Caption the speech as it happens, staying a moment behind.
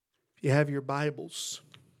If you have your Bibles,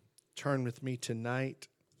 turn with me tonight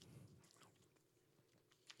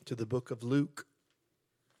to the book of Luke.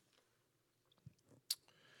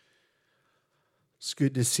 It's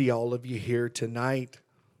good to see all of you here tonight.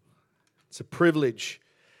 It's a privilege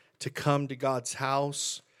to come to God's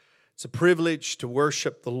house. It's a privilege to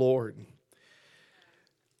worship the Lord.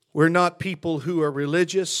 We're not people who are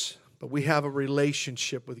religious, but we have a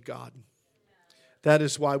relationship with God. That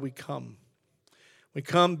is why we come. We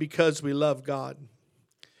come because we love God.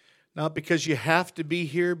 Not because you have to be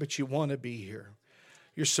here, but you want to be here.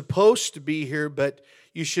 You're supposed to be here, but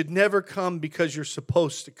you should never come because you're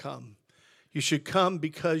supposed to come. You should come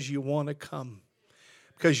because you want to come.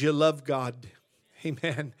 Because you love God.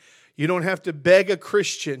 Amen. You don't have to beg a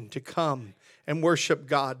Christian to come and worship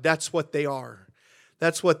God. That's what they are.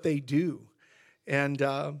 That's what they do. And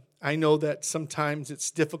I know that sometimes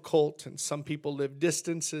it's difficult, and some people live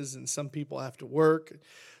distances, and some people have to work.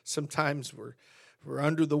 Sometimes we're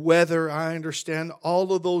under the weather. I understand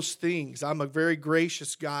all of those things. I'm a very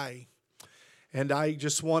gracious guy, and I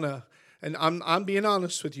just want to. And I'm being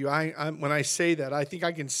honest with you. When I say that, I think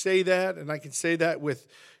I can say that, and I can say that with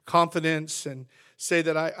confidence, and say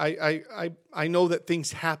that I know that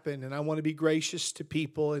things happen, and I want to be gracious to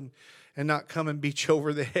people and not come and beat you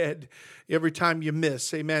over the head every time you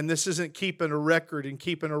miss. Amen. This isn't keeping a record and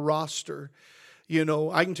keeping a roster. You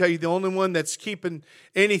know, I can tell you the only one that's keeping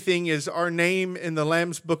anything is our name in the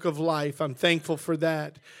Lamb's Book of Life. I'm thankful for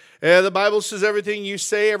that. The Bible says everything you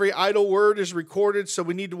say, every idle word is recorded, so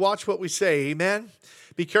we need to watch what we say. Amen?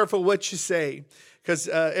 Be careful what you say, because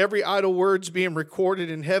every idle word's being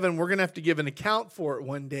recorded in heaven. We're going to have to give an account for it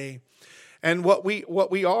one day. And what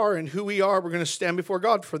we are and who we are, we're going to stand before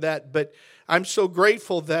God for that. But I'm so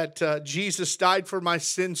grateful that Jesus died for my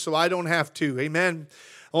sins so I don't have to. Amen?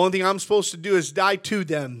 The only thing I'm supposed to do is die to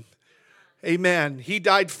them. Amen. He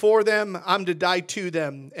died for them. I'm to die to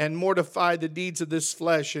them and mortify the deeds of this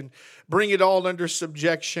flesh and bring it all under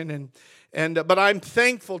subjection. But I'm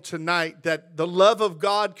thankful tonight that the love of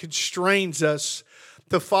God constrains us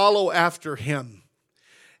to follow after Him.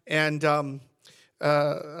 And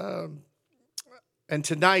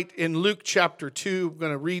tonight in Luke chapter 2, we're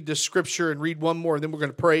going to read the scripture and read one more, and then we're going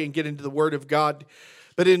to pray and get into the Word of God.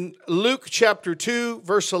 But in Luke chapter 2,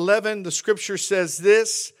 verse 11, the scripture says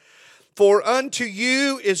this: "For unto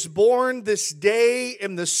you is born this day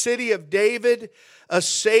in the city of David a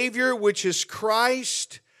Savior, which is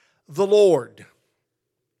Christ the Lord."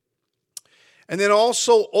 And then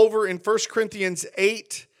also over in 1 Corinthians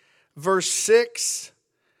 8, verse 6,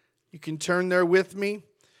 you can turn there with me.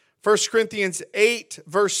 1 Corinthians 8,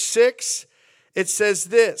 verse 6, it says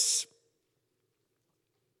this: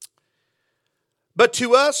 "But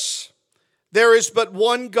to us there is but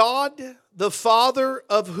one God, the Father,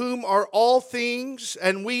 of whom are all things,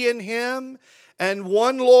 and we in Him, and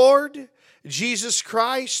one Lord, Jesus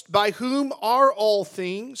Christ, by whom are all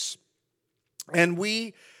things, and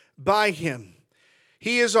we by Him."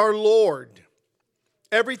 He is our Lord.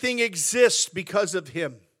 Everything exists because of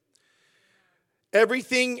Him.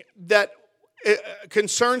 Everything that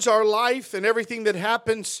concerns our life and everything that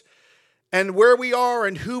happens and where we are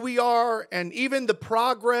and who we are and even the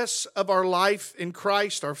progress of our life in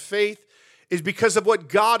Christ, our faith, is because of what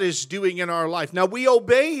God is doing in our life. Now, we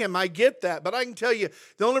obey Him, I get that, but I can tell you,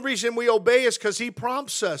 the only reason we obey is because He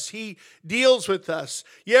prompts us. He deals with us.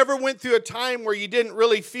 You ever went through a time where you didn't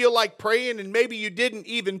really feel like praying, and maybe you didn't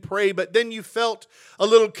even pray, but then you felt a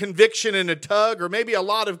little conviction and a tug, or maybe a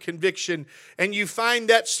lot of conviction, and you find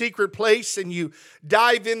that secret place, and you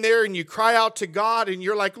dive in there, and you cry out to God, and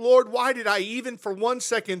you're like, "Lord, why did I even for 1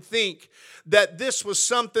 second think that this was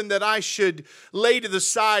something that I should lay to the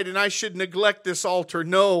side and I should neglect this altar?"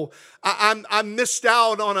 No, I missed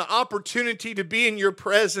out on an opportunity to be in your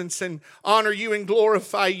presence and honor you and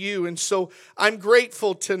glorify you. And so I'm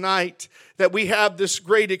grateful tonight that we have this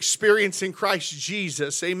great experience in Christ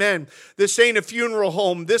Jesus. Amen. This ain't a funeral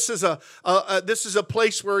home. This is a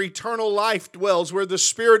place where eternal life dwells, where the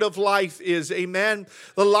Spirit of life is. Amen.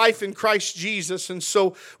 The life in Christ Jesus. And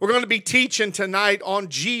so we're going to be teaching tonight on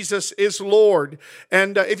Jesus is Lord.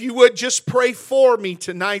 And if you would just pray for me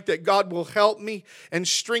tonight that God will help me and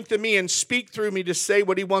strengthen me and speak through me to say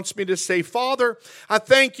what He wants me to say. Father, I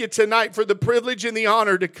thank you tonight for the privilege and the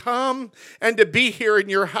honor to come and to be here in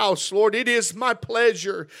your house. Lord, it is my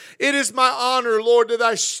pleasure. It is my honor, Lord, that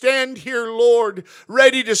I stand here, Lord,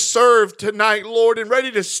 ready to serve tonight, Lord, and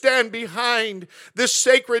ready to stand behind this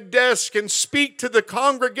sacred desk and speak to the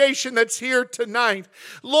congregation that's here tonight.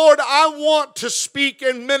 Lord, I want to speak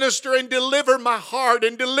and minister and deliver my heart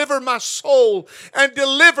and deliver my soul and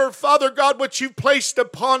deliver, Father God, what you've placed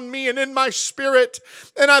upon me and in my spirit.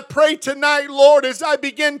 And I pray tonight, Lord, as I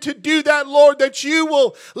begin to do that, Lord, that you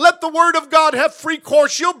will let the Word of God have free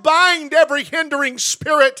course. You'll bind every hindering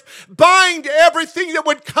spirit, bind everything that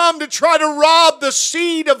would come to try to rob the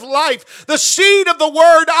seed of life, the seed of the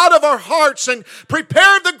Word out of our hearts, and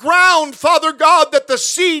prepare the ground, Father God, that the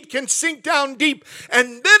seed can sink down deep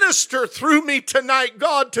and minister through me tonight,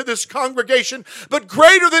 God, to this congregation. But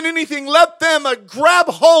greater than anything, let them grab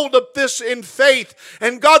hold of this in faith.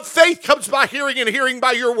 And God, faith comes by hearing and hearing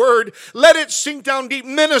by your word. Let it sink down deep,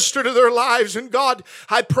 minister to their lives. And God,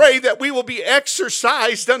 I pray that we will be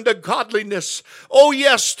exercised unto godliness. Oh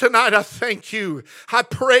yes, tonight I thank you. I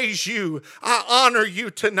praise you. I honor you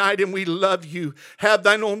tonight, and we love you. Have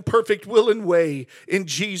thine own perfect will and way. In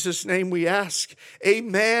Jesus' name we ask.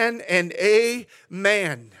 Amen and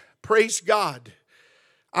amen. Praise God.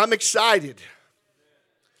 I'm excited.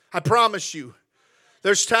 I promise you.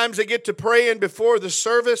 There's times I get to praying before the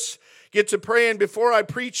service, get to praying before I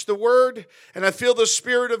preach the word, and I feel the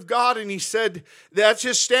Spirit of God, and He said, that's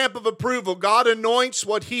His stamp of approval. God anoints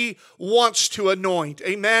what He wants to anoint.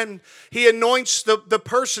 Amen. He anoints the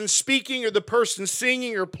person speaking or the person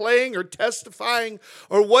singing or playing or testifying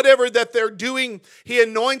or whatever that they're doing. He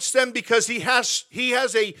anoints them because He has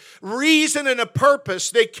a reason and a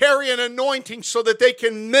purpose. They carry an anointing so that they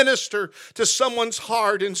can minister to someone's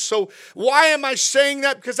heart. And so why am I saying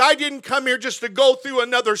that? Because I didn't come here just to go through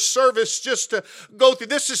another service, just to go through.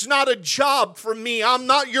 This is not a job for me. I'm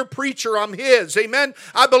not your preacher. I'm His. Amen.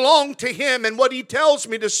 I belong to Him, and what He tells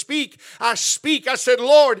me to speak, I speak. I said,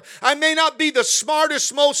 Lord, I may not be the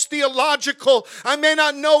smartest, most theological. I may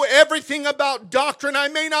not know everything about doctrine. I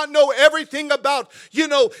may not know everything about,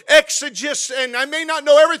 exegesis, and I may not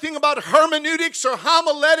know everything about hermeneutics or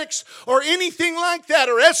homiletics or anything like that,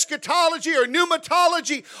 or eschatology or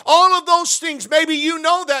pneumatology. All of those things. Maybe you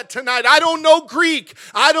know that tonight. I don't know Greek.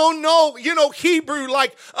 I don't know, Hebrew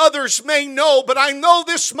like others may know, but I know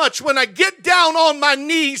this much. When I get down on my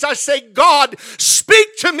knees, I say, God,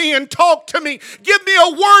 speak to me and talk to me. Give me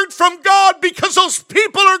a word from God, because those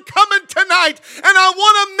people are coming tonight, and I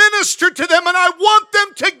want to minister to them, and I want them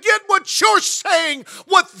to get what you're saying,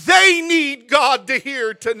 what they need, God, to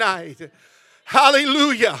hear tonight.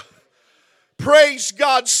 Hallelujah. Praise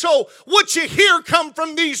God. So what you hear come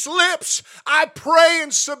from these lips, I pray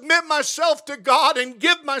and submit myself to God and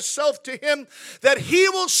give myself to Him, that He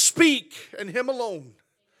will speak, and Him alone.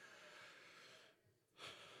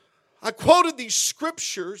 I quoted these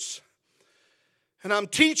scriptures, and I'm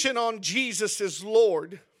teaching on Jesus as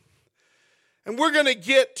Lord. And we're going to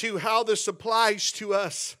get to how this applies to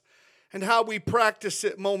us and how we practice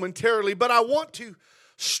it momentarily. But I want to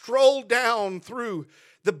stroll down through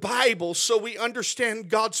the Bible so we understand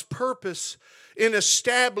God's purpose in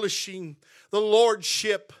establishing the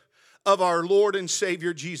lordship of our Lord and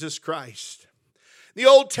Savior Jesus Christ. In the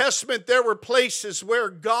Old Testament, there were places where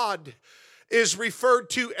God is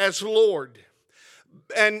referred to as Lord.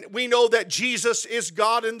 And we know that Jesus is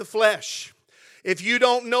God in the flesh. If you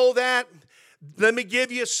don't know that, let me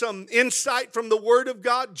give you some insight from the Word of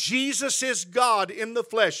God. Jesus is God in the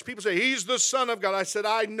flesh. People say, He's the Son of God. I said,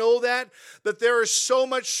 I know that, but there is so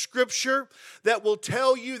much Scripture that will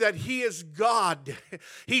tell you that He is God.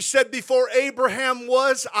 He said, before Abraham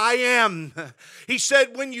was, I am. He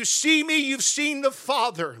said, when you see me, you've seen the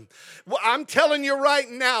Father. Well, I'm telling you right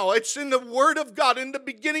now, it's in the Word of God. In the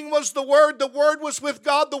beginning was the Word was with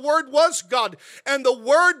God, the Word was God, and the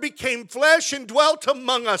Word became flesh and dwelt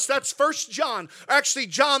among us. That's 1 John. Actually,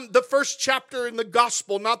 John, the first chapter in the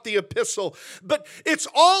gospel, not the epistle. But it's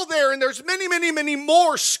all there, and there's many, many, many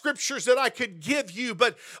more scriptures that I could give you.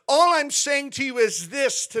 But all I'm saying to you is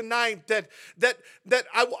this tonight, that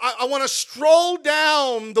I want to stroll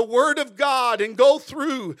down the Word of God and go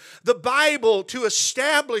through the Bible to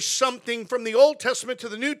establish something from the Old Testament to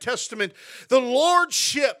the New Testament. The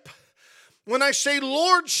lordship. When I say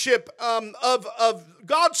lordship of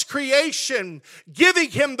God's creation, giving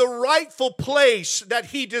Him the rightful place that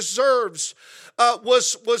He deserves,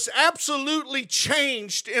 was absolutely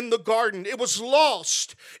changed in the garden. It was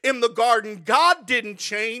lost in the garden. God didn't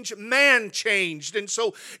change, man changed. And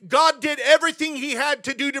so God did everything he had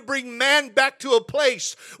to do to bring man back to a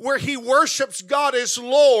place where he worships God as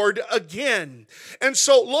Lord again. And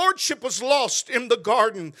so lordship was lost in the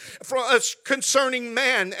garden concerning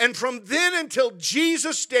man. And from then until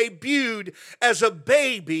Jesus debuted as a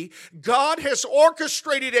baby, God has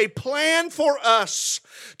orchestrated a plan for us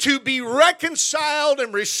to be reconciled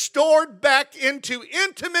and restored back into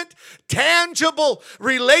intimate, tangible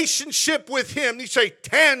relationship with him. You say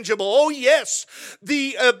tangible. Oh yes.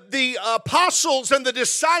 The apostles and the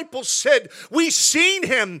disciples said, we seen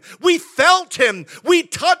him, we felt him, we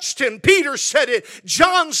touched him. Peter said it,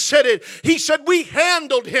 John said it. He said we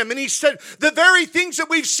handled him. And he said the very things that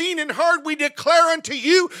we've seen and heard we declare unto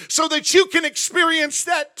you so that you can experience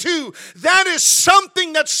that too. That is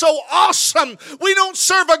something that's so awesome. We don't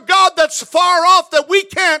serve a God that's far off that we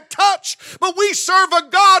can't touch, but we serve a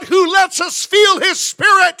God who lets us feel his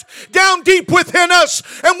spirit down deep within us,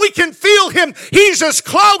 and we can feel him. He's as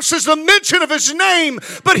close as the mention of his name,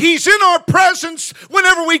 but he's in our presence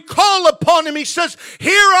whenever we call upon him. He says,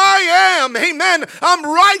 here I am. Amen. I'm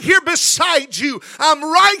right here beside you. I'm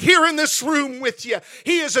right here in this room with you.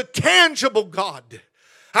 He is a tangible God.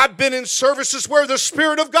 I've been in services where the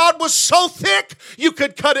Spirit of God was so thick, you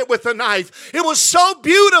could cut it with a knife. It was so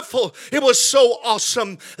beautiful. It was so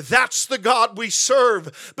awesome. That's the God we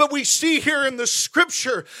serve. But we see here in the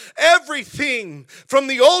Scripture, everything from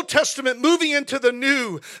the Old Testament moving into the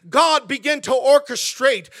New, God began to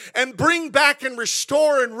orchestrate and bring back and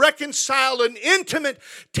restore and reconcile an intimate,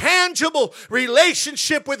 tangible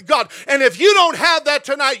relationship with God. And if you don't have that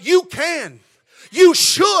tonight, you can. You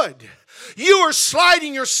should. You are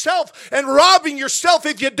sliding yourself and robbing yourself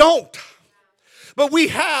if you don't. But we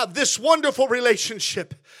have this wonderful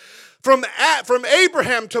relationship. From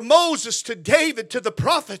Abraham to Moses to David to the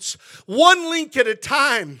prophets, one link at a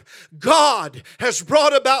time, God has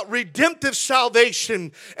brought about redemptive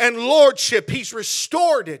salvation and lordship. He's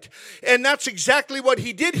restored it. And that's exactly what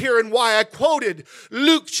he did here, and why I quoted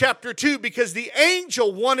Luke chapter 2, because the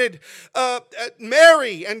angel wanted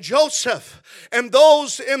Mary and Joseph and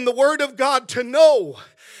those in the Word of God to know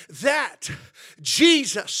that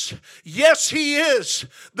Jesus, yes, he is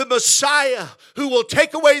the Messiah who will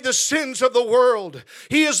take away the sins of the world.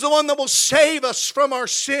 He is the one that will save us from our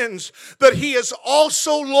sins, but he is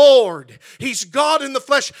also Lord. He's God in the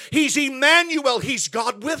flesh. He's Emmanuel. He's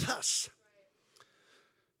God with us.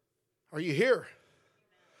 Are you here?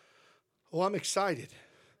 Oh, I'm excited.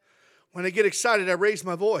 When I get excited, I raise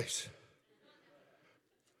my voice.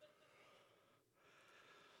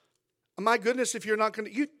 My goodness, if you're not going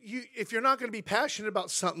to be passionate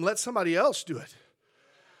about something, let somebody else do it.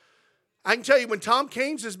 I can tell you, when Tom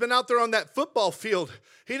Keynes has been out there on that football field,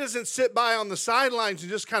 he doesn't sit by on the sidelines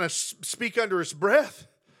and just kind of speak under his breath.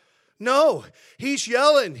 No, he's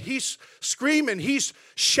yelling, he's screaming, he's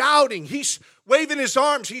shouting, he's waving his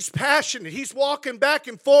arms, he's passionate, he's walking back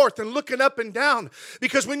and forth and looking up and down.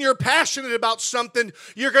 Because when you're passionate about something,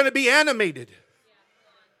 you're going to be animated.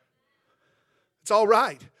 It's all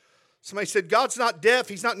right. Somebody said, God's not deaf.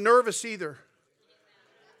 He's not nervous either.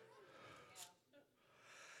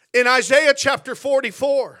 In Isaiah chapter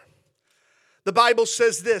 44, the Bible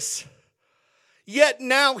says this, yet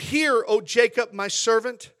now hear, O Jacob, my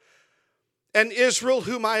servant, and Israel,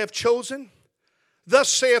 whom I have chosen. Thus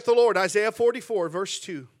saith the Lord, Isaiah 44, verse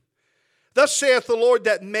 2. Thus saith the Lord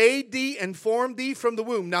that made thee and formed thee from the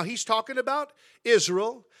womb. Now he's talking about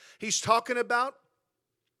Israel. He's talking about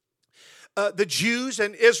the Jews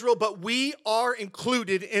and Israel, but we are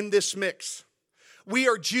included in this mix. We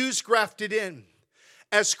are Jews grafted in.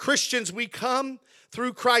 As Christians, we come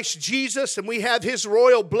through Christ Jesus, and we have his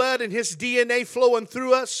royal blood and his DNA flowing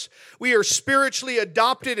through us. We are spiritually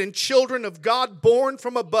adopted and children of God, born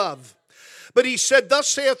from above. But he said, thus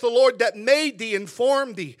saith the Lord that made thee and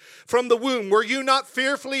formed thee from the womb. Were you not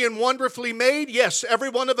fearfully and wonderfully made? Yes, every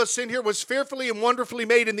one of us in here was fearfully and wonderfully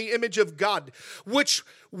made in the image of God, which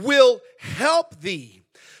will help thee.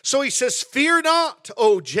 So he says, fear not,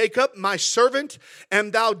 O Jacob, my servant,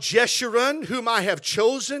 and thou Jeshurun, whom I have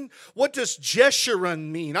chosen. What does Jeshurun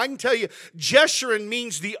mean? I can tell you, Jeshurun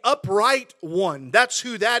means the upright one. That's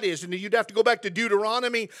who that is. And you'd have to go back to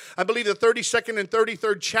Deuteronomy, I believe the 32nd and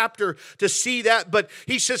 33rd chapter to see that. But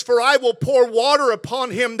he says, for I will pour water upon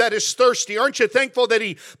him that is thirsty. Aren't you thankful that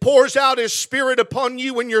he pours out his spirit upon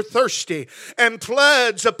you when you're thirsty? And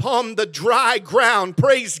floods upon the dry ground.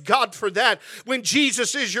 Praise God for that. When Jesus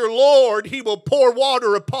Jesus is your Lord, He will pour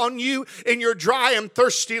water upon you in your dry and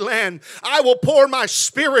thirsty land. I will pour my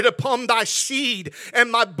Spirit upon thy seed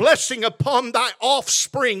and my blessing upon thy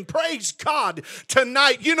offspring. Praise God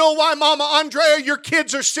tonight. You know why, Mama Andrea, your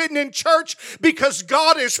kids are sitting in church? Because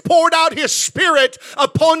God has poured out His Spirit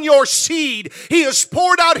upon your seed. He has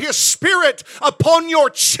poured out His Spirit upon your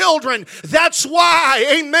children. That's why,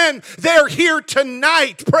 amen, they're here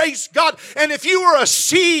tonight. Praise God. And if you are a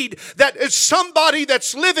seed that is somebody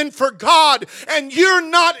that's living for God and you're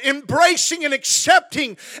not embracing and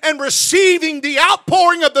accepting and receiving the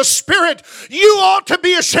outpouring of the Spirit, you ought to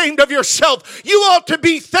be ashamed of yourself. You ought to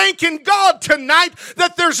be thanking God tonight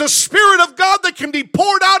that there's a Spirit of God that can be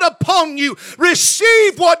poured out upon you.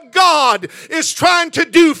 Receive what God is trying to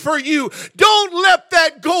do for you. Don't let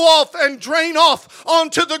that go off and drain off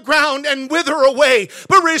onto the ground and wither away,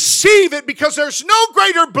 but receive it, because there's no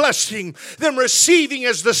greater blessing than receiving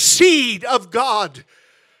as the seed of God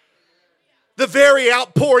the very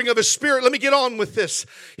outpouring of His Spirit. Let me get on with this.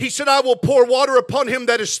 He said, I will pour water upon him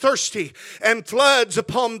that is thirsty, and floods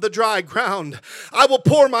upon the dry ground. I will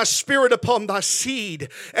pour my Spirit upon thy seed,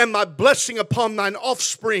 and my blessing upon thine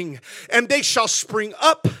offspring, and they shall spring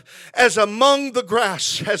up as among the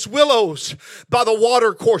grass, as willows by the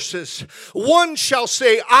water courses. One shall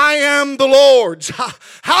say, I am the Lord's.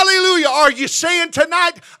 Hallelujah. Are you saying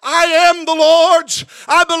tonight, I am the Lord's?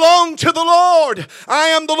 I belong to the Lord. I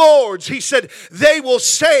am the Lord's. He said, they will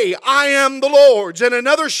say, I am the Lord's. And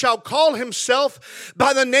another shall call himself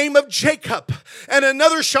by the name of Jacob. And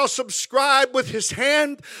another shall subscribe with his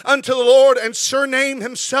hand unto the Lord, and surname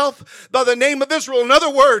himself by the name of Israel. In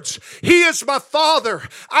other words, He is my Father.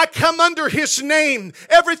 I come under His name.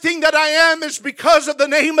 Everything that I am is because of the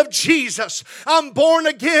name of Jesus. I'm born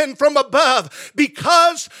again from above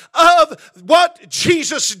because of what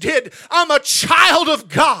Jesus did. I'm a child of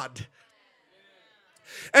God.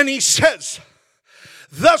 And He says,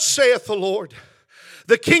 thus saith the Lord,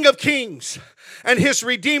 the King of kings, and His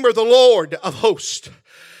Redeemer, the Lord of hosts.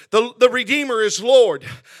 The Redeemer is Lord.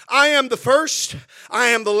 I am the first, I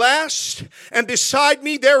am the last, and beside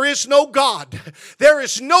me there is no God. There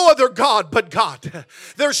is no other God but God.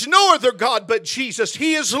 There's no other God but Jesus.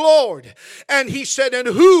 He is Lord. And He said, and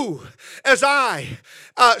who as I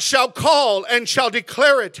shall call and shall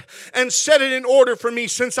declare it and set it in order for me,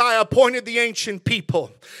 since I appointed the ancient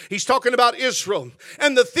people. He's talking about Israel.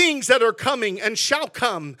 And the things that are coming and shall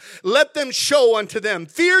come, let them show unto them.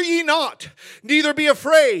 Fear ye not, neither be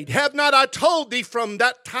afraid. Have not I told thee from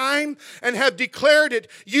that time, and have declared it?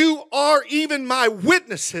 You are even my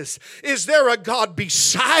witnesses. Is there a God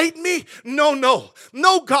beside me? No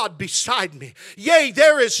God beside me. Yea,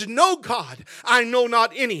 there is no God, I know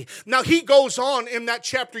not any. Now he goes on in that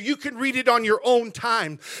chapter. You can read it on your own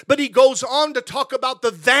time. But he goes on to talk about the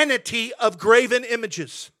vanity of graven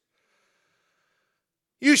images.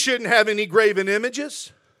 You shouldn't have any graven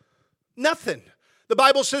images. Nothing. The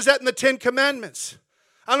Bible says that in the 10 Commandments.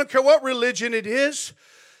 I don't care what religion it is.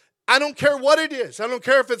 I don't care what it is. I don't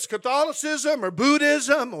care if it's Catholicism or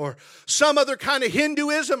Buddhism or some other kind of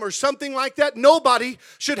Hinduism or something like that. Nobody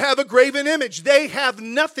should have a graven image. They have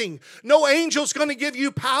nothing. No angel's going to give you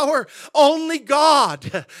power. Only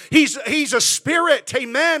God. He's a spirit.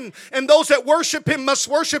 Amen. And those that worship Him must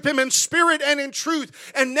worship Him in spirit and in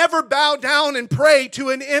truth, and never bow down and pray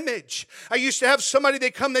to an image. I used to have somebody,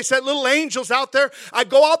 they come, they said, little angels out there. I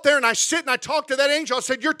go out there and I sit and I talk to that angel. I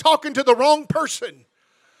said, you're talking to the wrong person.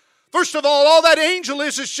 First of all that angel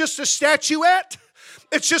is just a statuette.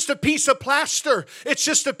 It's just a piece of plaster. It's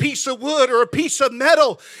just a piece of wood or a piece of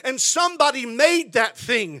metal. And somebody made that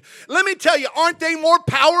thing. Let me tell you, aren't they more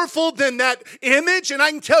powerful than that image? And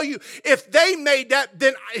I can tell you, if they made that,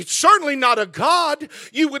 then it's certainly not a God.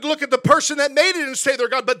 You would look at the person that made it and say they're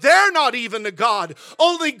God, but they're not even a God.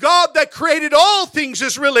 Only God that created all things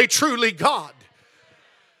is really, truly God.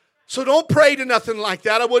 So don't pray to nothing like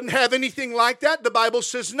that. I wouldn't have anything like that. The Bible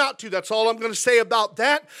says not to. That's all I'm going to say about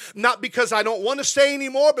that. Not because I don't want to say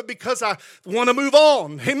anymore, but because I want to move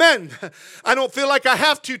on. Amen. I don't feel like I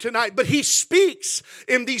have to tonight. But he speaks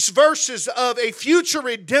in these verses of a future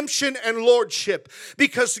redemption and lordship,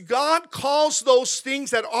 because God calls those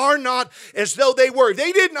things that are not as though they were.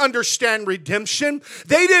 They didn't understand redemption.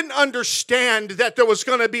 They didn't understand that there was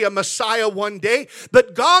going to be a Messiah one day.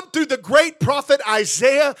 But God, through the great prophet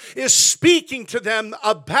Isaiah, is speaking to them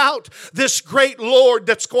about this great Lord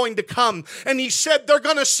that's going to come. And he said they're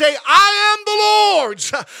going to say, I am the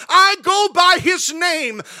Lord's. I go by his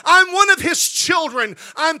name. I'm one of his children.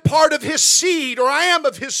 I'm part of his seed, or I am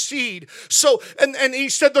of his seed. So, and he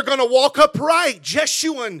said they're going to walk upright.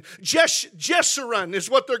 Jeshurun is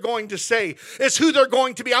what they're going to say, is who they're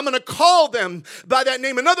going to be. I'm going to call them by that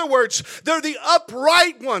name. In other words, they're the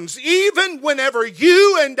upright ones. Even whenever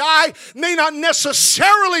you and I may not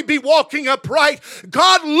necessarily be walking upright,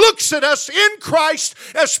 God looks at us in Christ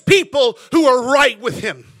as people who are right with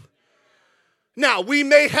him. Now, we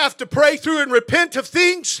may have to pray through and repent of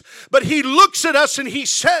things, but he looks at us and he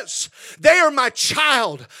says, they are my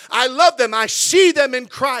child. I love them. I see them in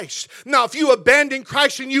Christ. Now, if you abandon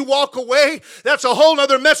Christ and you walk away, that's a whole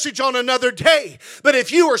other message on another day. But if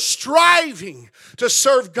you are striving to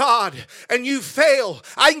serve God and you fail,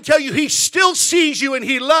 I can tell you he still sees you and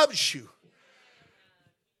he loves you.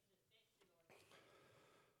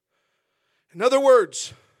 In other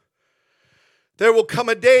words, there will come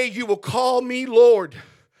a day you will call me Lord,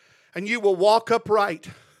 and you will walk upright.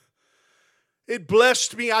 It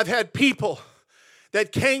blessed me. I've had people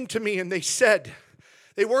that came to me and they said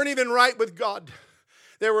they weren't even right with God.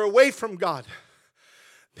 They were away from God.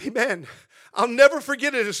 Amen. I'll never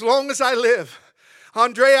forget it as long as I live.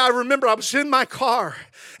 Andrea, I remember I was in my car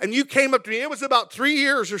and you came up to me. It was about 3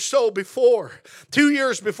 years or so before, 2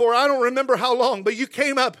 years before. I don't remember how long, but you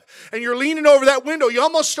came up and you're leaning over that window. You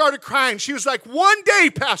almost started crying. She was like, one day,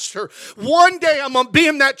 Pastor, one day I'm going to be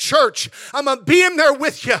in that church. I'm going to be in there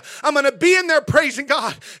with you. I'm going to be in there praising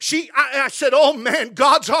God. I said, oh man,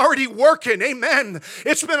 God's already working. Amen.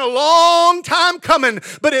 It's been a long time coming,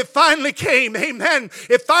 but it finally came. Amen.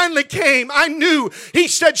 It finally came. I knew. He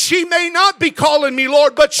said, she may not be calling me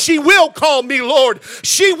Lord, but she will call me Lord.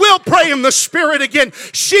 She will pray in the Spirit again.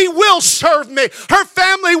 She will serve me. Her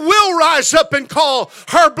family will rise up and call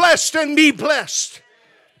her blessed and me blessed.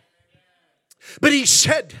 But he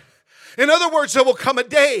said, in other words, there will come a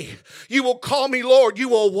day you will call me Lord. You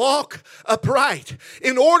will walk upright.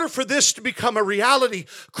 In order for this to become a reality,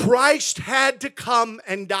 Christ had to come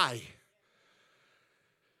and die.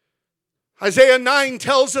 Isaiah 9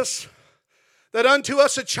 tells us that unto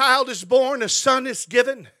us a child is born, a son is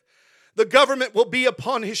given. The government will be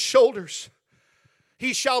upon his shoulders.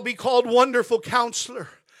 He shall be called Wonderful Counselor,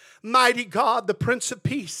 Mighty God, the Prince of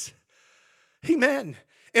Peace. Amen.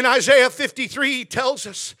 In Isaiah 53, he tells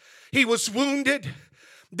us he was wounded.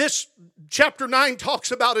 This chapter 9 talks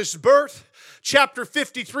about his birth. Chapter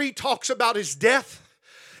 53 talks about his death.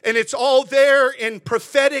 And it's all there in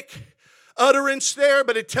prophetic utterance there,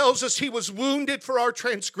 but it tells us he was wounded for our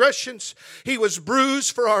transgressions. He was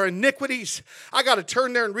bruised for our iniquities. I got to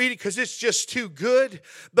turn there and read it because it's just too good.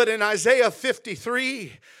 But in Isaiah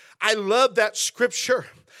 53, I love that scripture.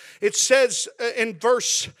 It says in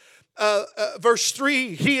verse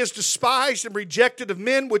 3, he is despised and rejected of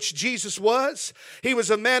men, which Jesus was. He was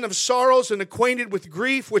a man of sorrows and acquainted with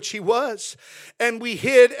grief, which he was. And we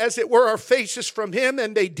hid, as it were, our faces from him,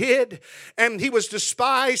 and they did. And he was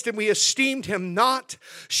despised, and we esteemed him not.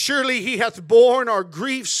 Surely he hath borne our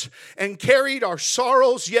griefs and carried our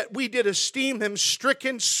sorrows, yet we did esteem him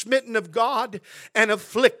stricken, smitten of God, and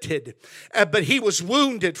afflicted. But he was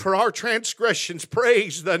wounded for our transgressions.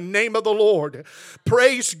 Praise the name of the Lord.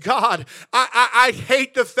 Praise God. I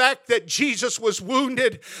hate the fact that Jesus was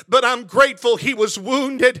wounded, but I'm grateful he was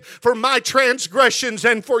wounded for my transgressions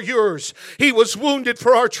and for yours. He was wounded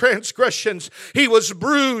for our transgressions. He was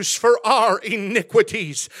bruised for our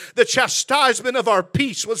iniquities. The chastisement of our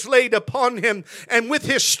peace was laid upon him, and with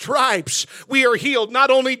his stripes we are healed. Not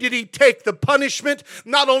only did he take the punishment,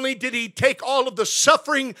 not only did he take all of the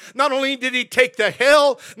suffering, not only did he take the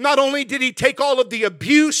hell, not only did he take all of the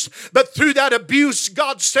abuse, but through that abuse,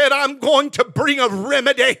 God said, I'm going to bring a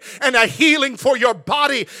remedy and a healing for your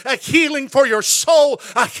body, a healing for your soul,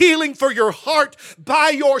 a healing for your heart.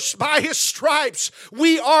 By his stripes,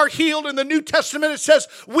 we are healed. In the New Testament, it says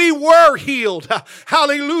we were healed.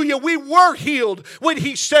 Hallelujah. We were healed when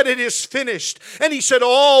he said it is finished. And he said,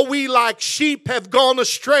 all we like sheep have gone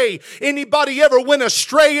astray. Anybody ever went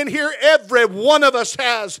astray in here? Every one of us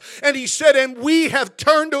has. And he said, and we have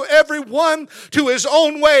turned to every one to his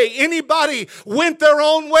own way. Anybody went their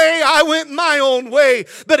own way? I went my own way.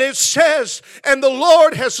 But it says, and the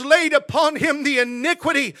Lord has laid upon him the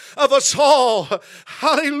iniquity of us all.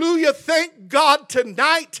 Hallelujah. Thank God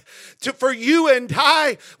tonight for you and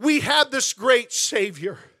I, we have this great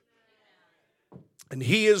Savior. And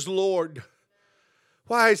he is Lord.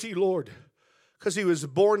 Why is he Lord? Because he was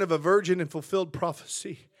born of a virgin and fulfilled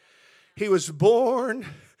prophecy. He was born,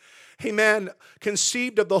 amen,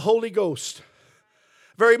 conceived of the Holy Ghost.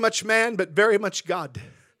 Very much man, but very much God.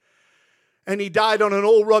 And he died on an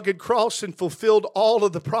old rugged cross and fulfilled all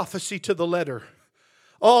of the prophecy to the letter.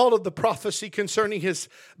 All of the prophecy concerning his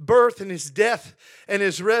birth and his death and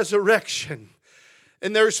his resurrection.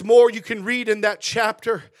 And there's more you can read in that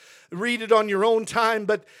chapter. Read it on your own time.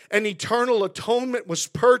 But an eternal atonement was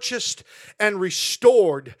purchased and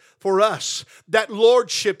restored for us. That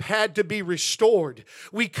lordship had to be restored.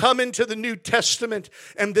 We come into the New Testament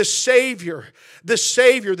and this Savior,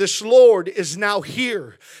 this Lord is now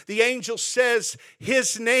here. The angel says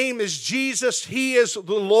his name is Jesus. He is the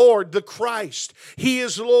Lord, the Christ. He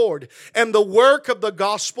is Lord. And the work of the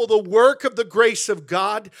gospel, the work of the grace of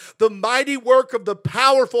God, the mighty work of the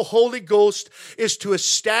powerful Holy Ghost is to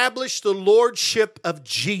establish the lordship of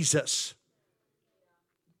Jesus.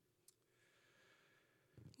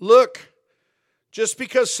 Look, just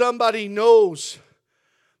because somebody knows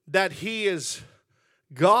that he is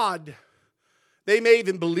God, they may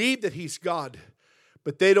even believe that he's God,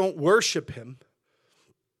 but they don't worship him.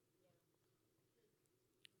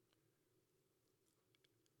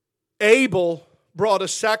 Abel brought a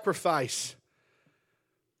sacrifice,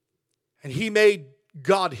 and he made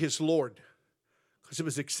God his Lord because it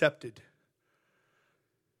was accepted.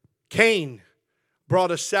 Cain brought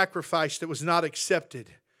a sacrifice that was not accepted,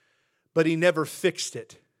 but he never fixed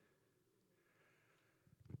it.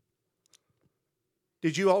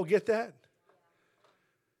 Did you all get that?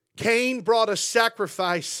 Cain brought a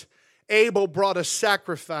sacrifice. Abel brought a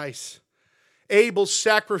sacrifice. Abel's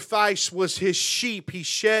sacrifice was his sheep. He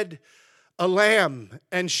shed a lamb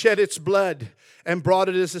and shed its blood and brought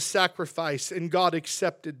it as a sacrifice. And God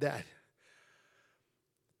accepted that.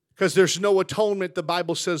 Because there's no atonement, the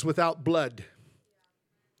Bible says, without blood.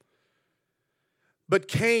 But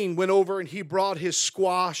Cain went over and he brought his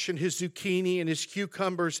squash and his zucchini and his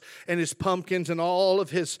cucumbers and his pumpkins and all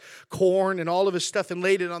of his corn and all of his stuff and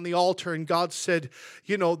laid it on the altar. And God said,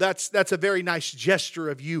 you know, that's a very nice gesture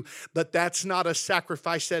of you, but that's not a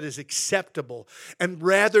sacrifice that is acceptable. And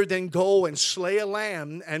rather than go and slay a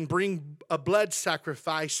lamb and bring a blood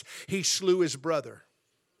sacrifice, he slew his brother.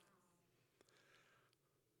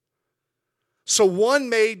 So one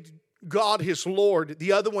made God his Lord.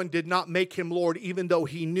 The other one did not make him Lord, even though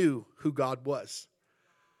he knew who God was.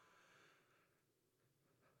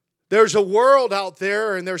 There's a world out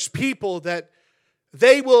there and there's people that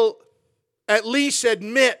they will at least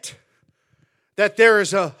admit that there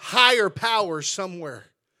is a higher power somewhere.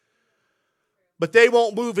 But they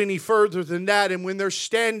won't move any further than that. And when they're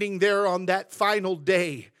standing there on that final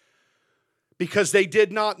day, because they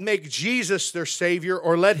did not make Jesus their Savior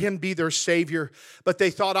or let Him be their Savior, but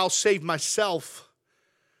they thought, I'll save myself.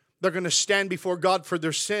 They're going to stand before God for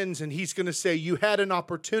their sins, and He's going to say, you had an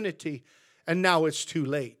opportunity, and now it's too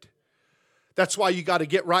late. That's why you got to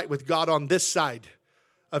get right with God on this side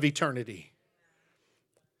of eternity.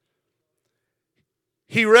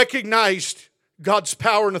 He recognized God's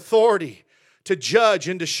power and authority to judge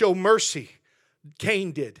and to show mercy.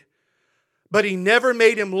 Cain did. But he never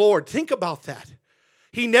made him Lord. Think about that.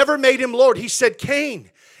 He never made him Lord. He said,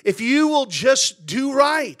 Cain, if you will just do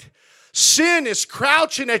right, sin is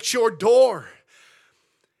crouching at your door.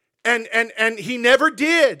 And he never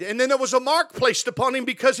did. And then there was a mark placed upon him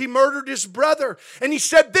because he murdered his brother. And he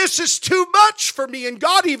said, this is too much for me. And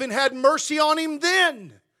God even had mercy on him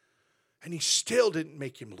then. And he still didn't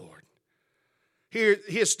make him Lord.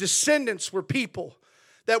 His descendants were people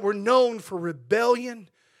that were known for rebellion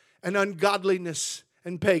and ungodliness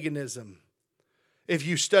and paganism. If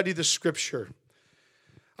you study the Scripture,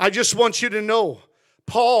 I just want you to know,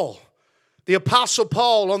 Paul, the Apostle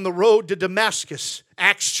Paul on the road to Damascus,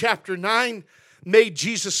 Acts chapter 9, made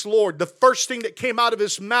Jesus Lord. The first thing that came out of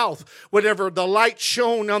his mouth whenever the light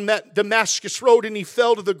shone on that Damascus road and he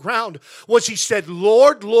fell to the ground was he said,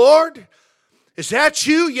 Lord, Lord, is that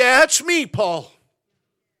you? Yeah, it's me, Paul.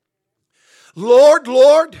 Lord,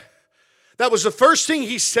 Lord. That was the first thing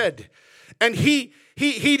he said. And he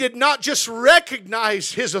did not just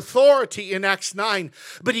recognize his authority in Acts 9,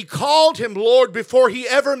 but he called him Lord before he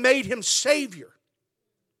ever made him Savior.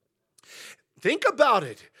 Think about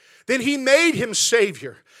it. Then he made him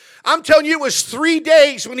Savior. I'm telling you, it was 3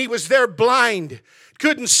 days when he was there blind,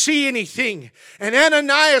 couldn't see anything. And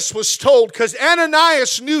Ananias was told, because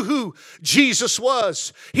Ananias knew who Jesus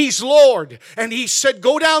was. He's Lord. And he said,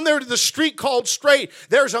 go down there to the street called Straight.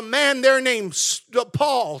 There's a man there named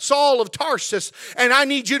Paul, Saul of Tarsus. And I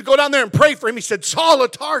need you to go down there and pray for him. He said, Saul of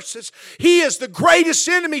Tarsus, he is the greatest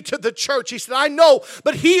enemy to the church. He said, I know,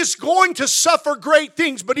 but he is going to suffer great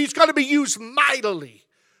things, but he's going to be used mightily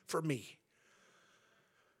for me.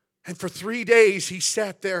 And for 3 days he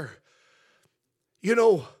sat there. You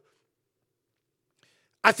know,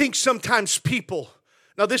 I think sometimes people,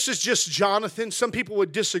 now this is just Jonathan, some people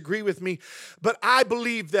would disagree with me, but I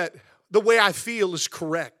believe that the way I feel is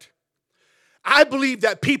correct. I believe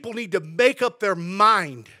that people need to make up their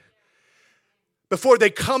mind before they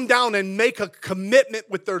come down and make a commitment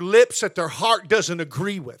with their lips that their heart doesn't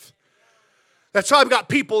agree with. That's why I've got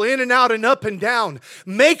people in and out and up and down.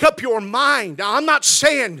 Make up your mind. Now, I'm not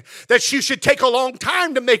saying that you should take a long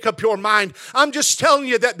time to make up your mind. I'm just telling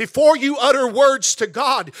you that before you utter words to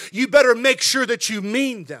God, you better make sure that you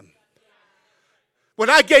mean them. When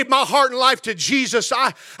I gave my heart and life to Jesus,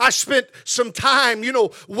 I spent some time,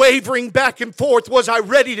 wavering back and forth. Was I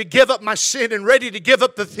ready to give up my sin and ready to give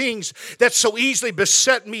up the things that so easily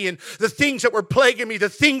beset me and the things that were plaguing me, the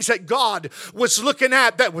things that God was looking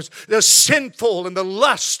at that was the sinful and the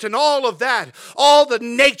lust and all of that, all the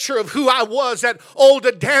nature of who I was, that old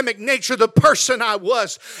Adamic nature, the person I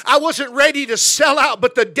was. I wasn't ready to sell out,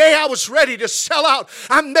 but the day I was ready to sell out,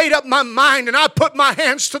 I made up my mind and I put my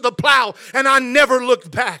hands to the plow and I never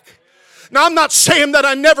looked back. Now, I'm not saying that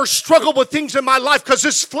I never struggled with things in my life, because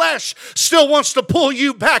this flesh still wants to pull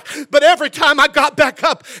you back. But every time I got back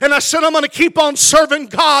up and I said, I'm going to keep on serving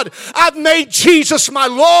God, I've made Jesus my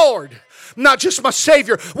Lord, not just my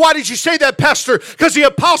Savior. Why did you say that, Pastor? Because the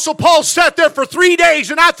Apostle Paul sat there for 3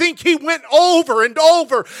 days, and I think he went over and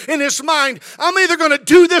over in his mind, I'm either going to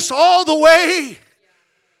do this all the way,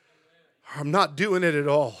 or I'm not doing it at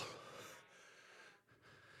all.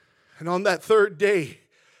 And on that third day,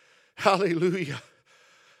 hallelujah,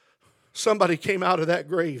 somebody came out of that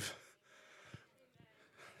grave.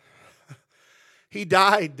 He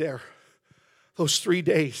died there those 3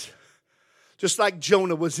 days. Just like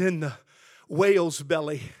Jonah was in the whale's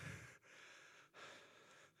belly.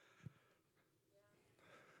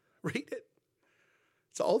 Read it.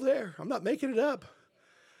 It's all there. I'm not making it up.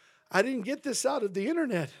 I didn't get this out of the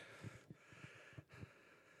internet.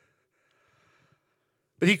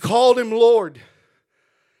 But he called him Lord.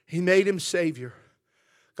 He made him Savior.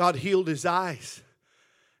 God healed his eyes.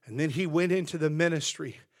 And then he went into the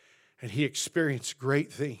ministry and he experienced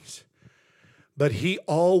great things. But he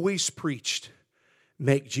always preached,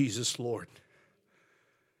 make Jesus Lord.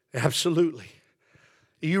 Absolutely.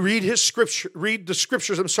 You read his scripture, read the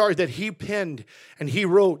scriptures, that he penned and he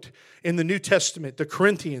wrote in the New Testament, the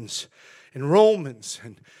Corinthians and Romans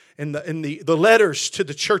and the letters to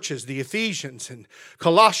the churches, the Ephesians and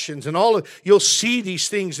Colossians and all of, you'll see these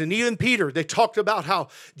things. And even Peter, they talked about how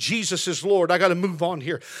Jesus is Lord. I got to move on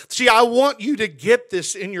here. See, I want you to get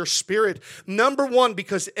this in your spirit. Number one,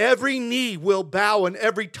 because every knee will bow and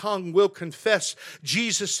every tongue will confess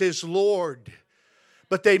Jesus is Lord.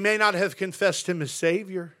 But they may not have confessed him as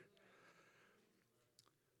Savior.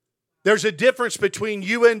 There's a difference between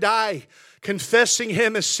you and I confessing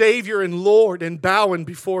him as Savior and Lord and bowing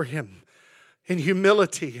before him in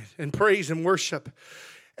humility and praise and worship.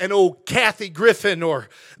 And old Kathy Griffin or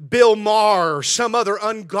Bill Maher or some other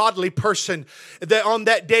ungodly person, that on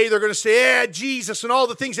that day they're going to say, yeah, Jesus, and all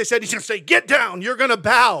the things they said. He's going to say, get down. You're going to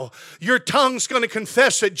bow. Your tongue's going to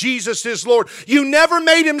confess that Jesus is Lord. You never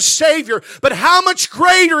made him Savior, but how much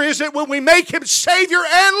greater is it when we make him Savior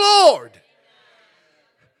and Lord?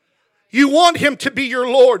 You want him to be your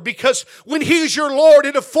Lord, because when he's your Lord,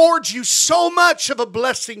 it affords you so much of a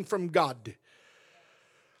blessing from God.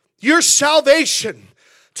 Your salvation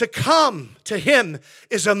to come to him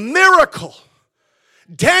is a miracle.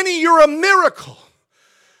 Danny, you're a miracle.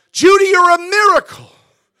 Judy, you're a miracle.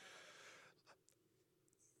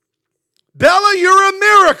 Bella, you're a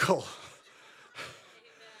miracle.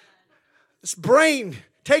 This brain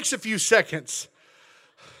takes a few seconds.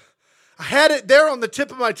 I had it there on the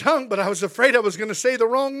tip of my tongue, but I was afraid I was going to say the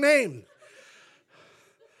wrong name.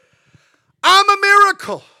 I'm a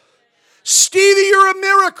miracle. Stevie, you're a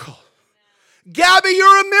miracle. Gabby,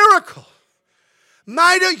 you're a miracle.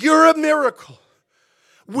 Maida, you're a miracle.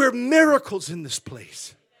 We're miracles in this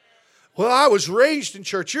place. Well, I was raised in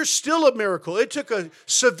church. You're still a miracle. It took a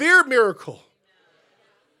severe miracle.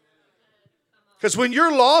 Because when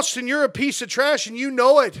you're lost and you're a piece of trash and you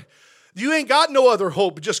know it, you ain't got no other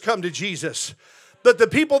hope. Just come to Jesus. But the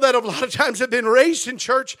people that a lot of times have been raised in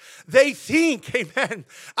church, they think, amen,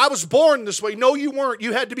 I was born this way. No, you weren't.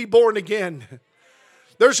 You had to be born again.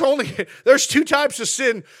 There's two types of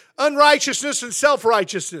sin, unrighteousness and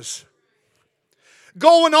self-righteousness.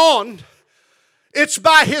 Going on, it's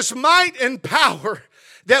by his might and power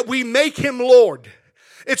that we make him Lord.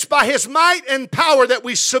 It's by his might and power that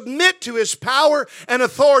we submit to his power and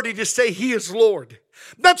authority to say he is Lord.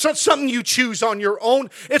 That's not something you choose on your own.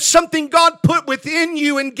 It's something God put within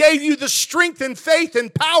you and gave you the strength and faith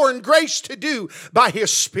and power and grace to do by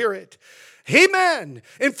his Spirit. Amen.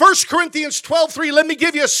 In 1 Corinthians 12:3, let me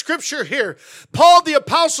give you a scripture here. Paul the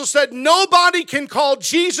apostle said, nobody can call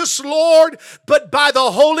Jesus Lord but by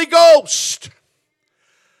the Holy Ghost.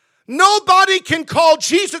 Nobody can call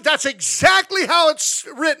Jesus. That's exactly how it's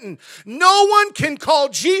written. No one can call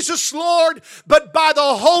Jesus Lord but by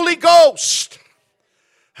the Holy Ghost.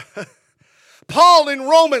 Paul in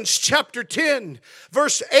Romans chapter 10,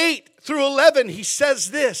 verse 8 through 11, he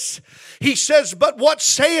says this. He says, but what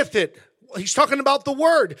saith it? He's talking about the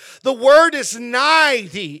Word. The Word is nigh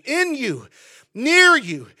thee, in you, near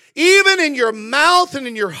you, even in your mouth and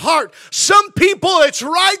in your heart. Some people, it's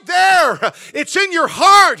right there. It's in your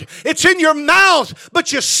heart. It's in your mouth.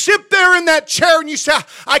 But you sit there in that chair and you say,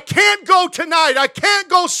 I can't go tonight. I can't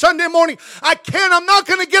go Sunday morning. I can't. I'm not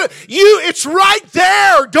going to get it. It's right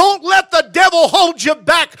there. Don't let the devil hold you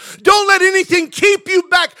back. Don't let anything keep you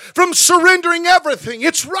back from surrendering everything.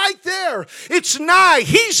 It's right there. It's nigh.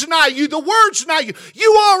 He's nigh you. The Word's nigh you.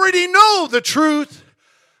 You already know the truth.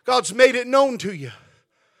 God's made it known to you.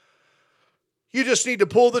 You just need to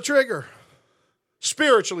pull the trigger.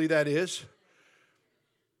 Spiritually, that is.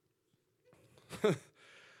 To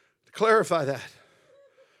clarify that.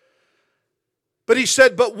 But he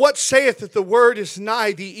said, but what saith that the word is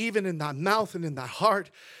nigh thee, even in thy mouth and in thy heart?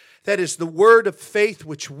 That is the word of faith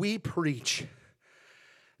which we preach.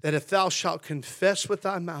 That if thou shalt confess with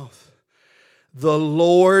thy mouth the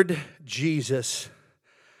Lord Jesus.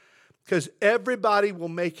 Because everybody will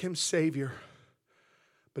make him Savior.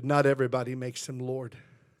 But not everybody makes him Lord.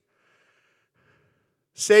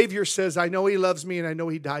 Savior says, I know he loves me and I know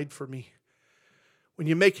he died for me. When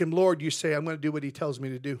you make him Lord, you say, I'm going to do what he tells me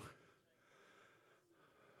to do.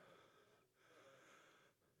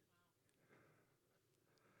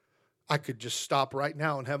 I could just stop right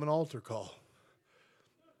now and have an altar call.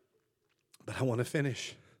 But I want to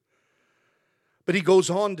finish. But he goes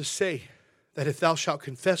on to say that if thou shalt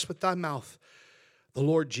confess with thy mouth the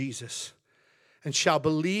Lord Jesus, and shall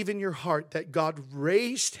believe in your heart that God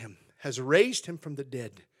has raised him from the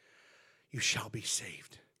dead, you shall be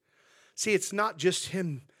saved. See, it's not just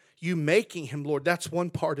you making him Lord. That's one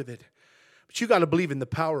part of it. But you got to believe in the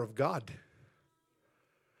power of God.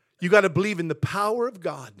 You got to believe in the power of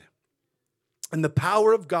God. And the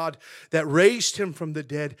power of God that raised him from the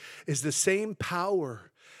dead is the same power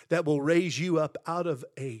that will raise you up out of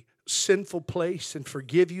a sinful place and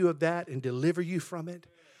forgive you of that and deliver you from it.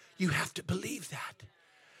 You have to believe that.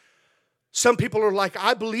 Some people are like,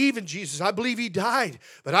 I believe in Jesus. I believe he died.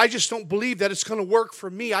 But I just don't believe that it's going to work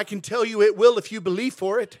for me. I can tell you it will if you believe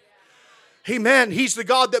for it. Amen. He's the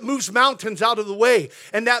God that moves mountains out of the way.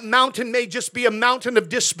 And that mountain may just be a mountain of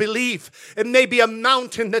disbelief. It may be a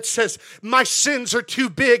mountain that says, my sins are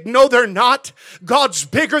too big. No, they're not. God's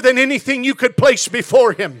bigger than anything you could place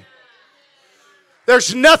before him.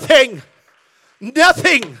 There's nothing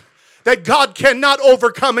that God cannot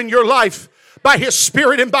overcome in your life by his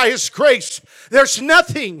Spirit and by his grace. There's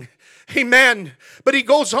nothing. Amen. But he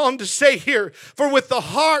goes on to say here, for with the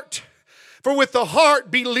heart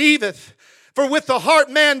believeth. For with the heart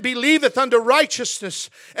man believeth unto righteousness,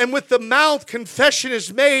 and with the mouth confession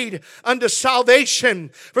is made unto salvation.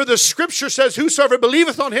 For the scripture says, whosoever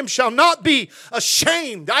believeth on him shall not be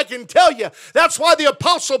ashamed. I can tell you, that's why the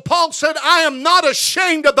apostle Paul said, I am not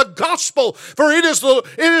ashamed of the gospel, for it is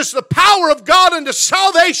the power of God unto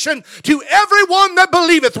salvation to everyone that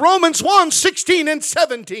believeth. Romans 1:16 and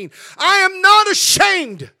 17. I am not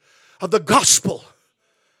ashamed of the gospel.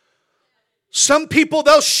 Some people,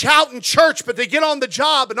 they'll shout in church, but they get on the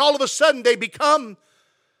job and all of a sudden they become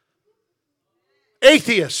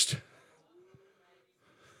atheist.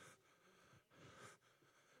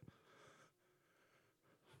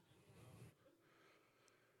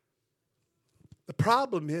 The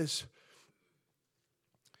problem is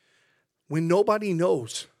when nobody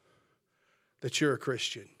knows that you're a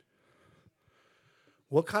Christian.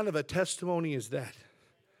 What kind of a testimony is that?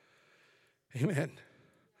 Amen.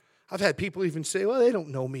 I've had people even say, well, they don't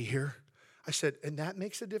know me here. I said, and that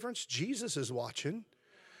makes a difference? Jesus is watching.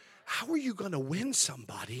 How are you going to win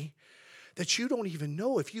somebody that you don't even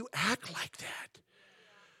know if you act like that?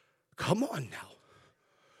 Come on now.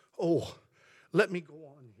 Oh, let me go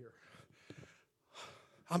on here.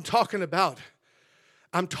 I'm talking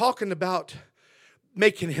about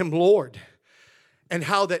making him Lord. and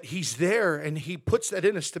how that He's there and He puts that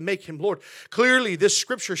in us to make Him Lord. Clearly, this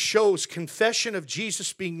scripture shows confession of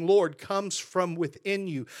Jesus being Lord comes from within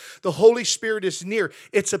you. The Holy Spirit is near.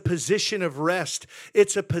 It's a position of rest.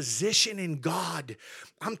 It's a position in God.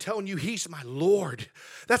 I'm telling you, He's my Lord.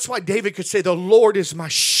 That's why David could say, the Lord is my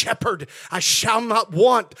shepherd. I shall not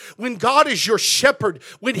want. When God is your shepherd,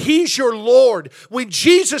 when He's your Lord, when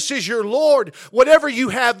Jesus is your Lord, whatever you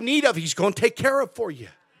have need of, He's going to take care of for you.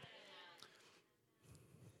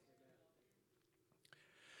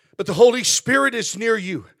 But the Holy Spirit is near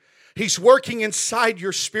you. He's working inside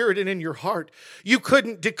your spirit and in your heart. You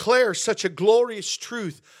couldn't declare such a glorious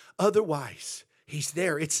truth otherwise. He's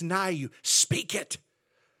there. It's nigh you. Speak it.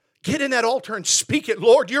 Get in that altar and speak it.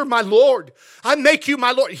 Lord, you're my Lord. I make you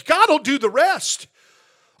my Lord. God will do the rest.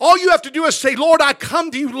 All you have to do is say, Lord, I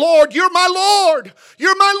come to you. Lord, you're my Lord.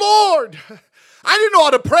 You're my Lord. I didn't know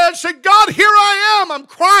how to pray. I said, God, here I am. I'm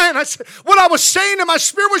crying. I said, what I was saying in my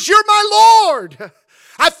spirit was, you're my Lord.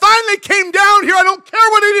 I finally came down here. I don't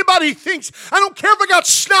care what anybody thinks. I don't care if I got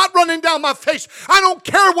snot running down my face. I don't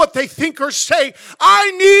care what they think or say.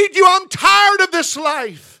 I need you. I'm tired of this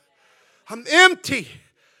life. I'm empty.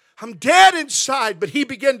 I'm dead inside. But He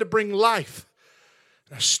began to bring life.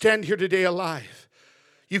 And I stand here today alive.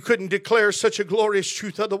 You couldn't declare such a glorious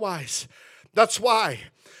truth otherwise. That's why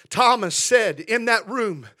Thomas said in that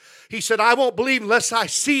room, he said, I won't believe unless I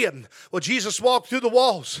see Him. Well, Jesus walked through the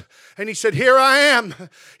walls and He said, here I am.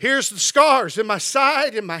 Here's the scars in my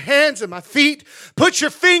side, in my hands, in my feet. Put your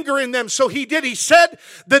finger in them. So he did. He said,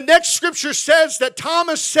 the next scripture says that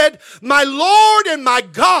Thomas said, my Lord and my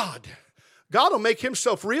God. God will make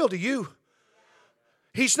Himself real to you.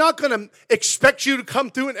 He's not going to expect you to come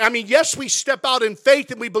through. Yes, we step out in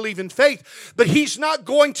faith and we believe in faith, but He's not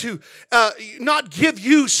going to not give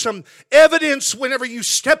you some evidence whenever you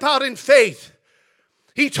step out in faith.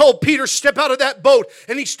 He told Peter, step out of that boat,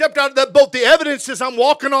 and he stepped out of that boat. The evidence is I'm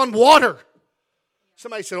walking on water.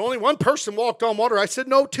 Somebody said, only one person walked on water. I said,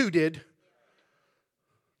 no, two did.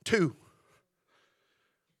 Two.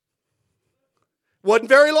 Wasn't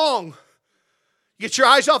very long. Get your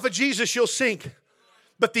eyes off of Jesus, you'll sink.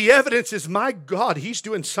 But the evidence is, my God, He's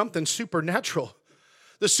doing something supernatural.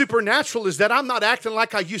 The supernatural is that I'm not acting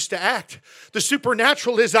like I used to act. The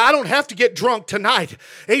supernatural is I don't have to get drunk tonight.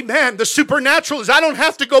 Amen. The supernatural is I don't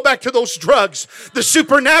have to go back to those drugs. The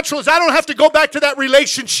supernatural is I don't have to go back to that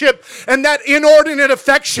relationship and that inordinate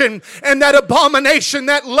affection and that abomination,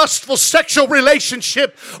 that lustful sexual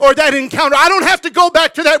relationship or that encounter. I don't have to go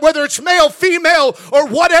back to that, whether it's male, female, or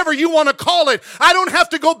whatever you want to call it. I don't have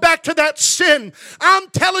to go back to that sin. I'm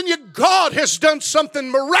telling you, God has done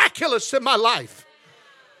something miraculous in my life.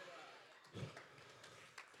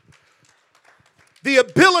 The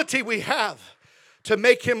ability we have to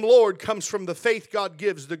make Him Lord comes from the faith God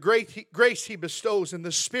gives, the grace He bestows, and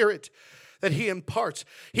the Spirit that He imparts.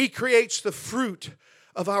 He creates the fruit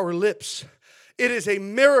of our lips. It is a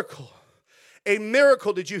miracle. A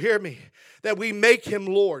miracle, did you hear me? That we make Him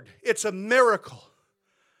Lord. It's a miracle.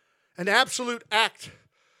 An absolute act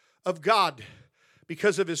of God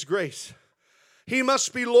because of His grace. He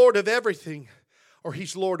must be Lord of everything or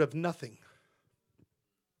He's Lord of nothing.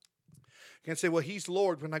 You can't say, well, He's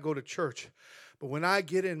Lord when I go to church. But when I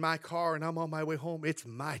get in my car and I'm on my way home, it's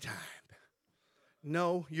my time.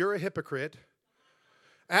 No, you're a hypocrite.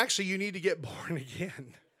 Actually, you need to get born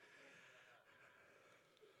again.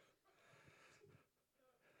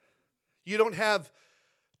 You don't have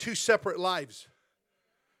two separate lives.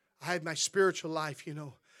 I have my spiritual life,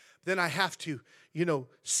 Then I have to,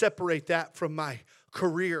 separate that from my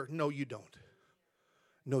career. No, you don't.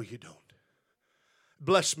 No, you don't.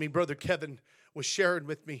 Bless me, Brother Kevin was sharing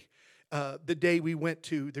with me the day we went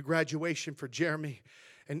to the graduation for Jeremy,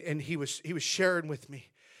 and he was sharing with me,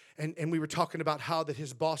 and we were talking about how that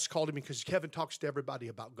his boss called him because Kevin talks to everybody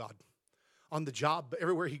about God on the job,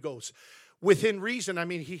 everywhere he goes, within reason.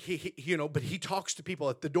 He but he talks to people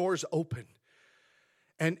at the doors open,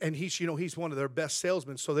 and he's one of their best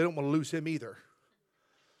salesmen, so they don't want to lose him either.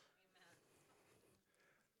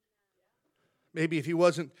 Maybe if he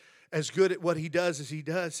wasn't as good at what he does as he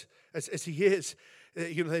is,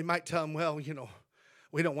 they might tell him, well,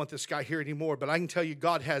 we don't want this guy here anymore. But I can tell you,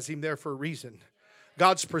 God has him there for a reason.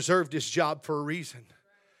 God's preserved his job for a reason.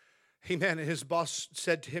 Amen. And his boss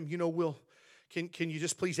said to him, can you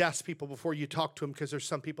just please ask people before you talk to them, because there's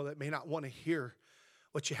some people that may not want to hear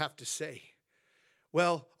what you have to say.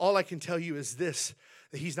 Well, all I can tell you is this,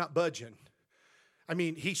 that he's not budging.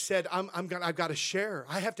 He said, I've got to share.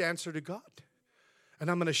 I have to answer to God. And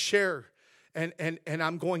I'm going to share, and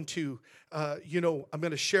I'm going to, I'm going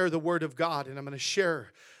to share the Word of God, and I'm going to share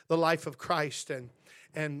the life of Christ. And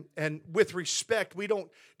and with respect, we don't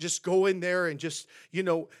just go in there and just,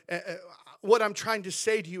 what I'm trying to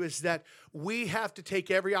say to you is that we have to take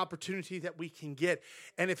every opportunity that we can get.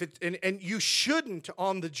 And if it and you shouldn't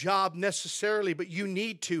on the job necessarily, but you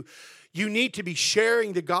need to be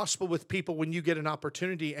sharing the gospel with people when you get an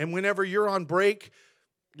opportunity. And whenever you're on break,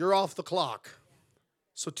 you're off the clock.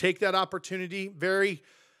 So take that opportunity. Very,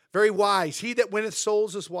 very wise. He that winneth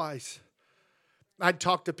souls is wise. I'd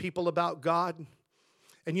talk to people about God.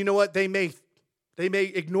 And you know what? They may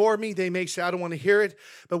ignore me. They may say, I don't want to hear it.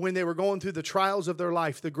 But when they were going through the trials of their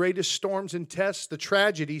life, the greatest storms and tests, the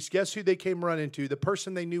tragedies, guess who they came running to? The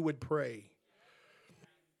person they knew would pray.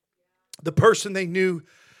 The person they knew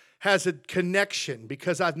has a connection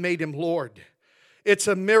because I've made him Lord. It's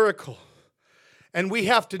a miracle. And we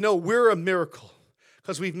have to know we're a miracle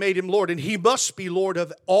because we've made him Lord. And he must be Lord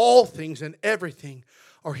of all things and everything,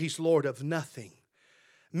 or he's Lord of nothing.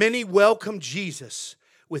 Many welcome Jesus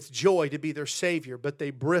with joy to be their Savior, but they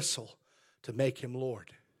bristle to make him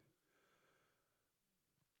Lord.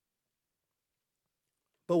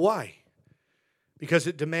 But why? Because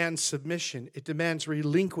it demands submission. It demands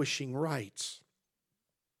relinquishing rights.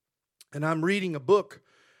 And I'm reading a book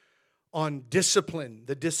on discipline,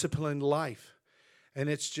 the disciplined life. And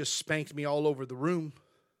it's just spanked me all over the room.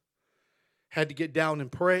 Had to get down and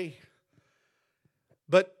pray.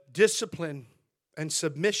 But discipline and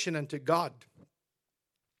submission unto God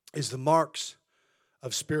is the marks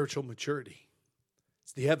of spiritual maturity.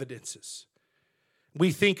 It's the evidences.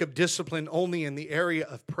 We think of discipline only in the area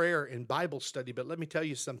of prayer and Bible study, but let me tell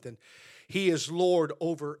you something. He is Lord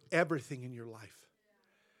over everything in your life.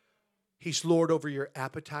 He's Lord over your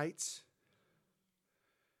appetites.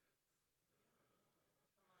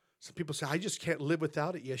 Some people say, I just can't live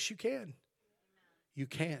without it. Yes, you can. You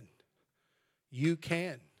can. You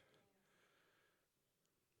can.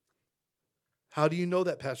 How do you know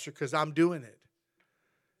that, Pastor? Because I'm doing it.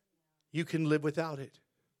 You can live without it.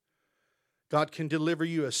 God can deliver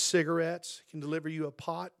you a cigarettes. He can deliver you a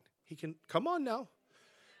pot. He can, come on now.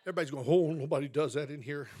 Everybody's going, oh, nobody does that in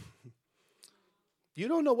here. You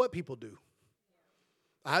don't know what people do.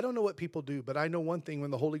 I don't know what people do, but I know one thing.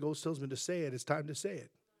 When the Holy Ghost tells me to say it, it's time to say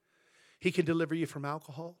it. He can deliver you from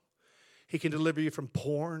alcohol. He can deliver you from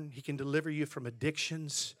porn. He can deliver you from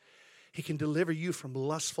addictions. He can deliver you from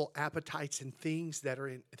lustful appetites and things that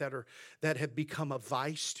have become a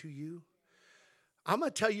vice to you. I'm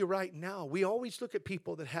going to tell you right now, we always look at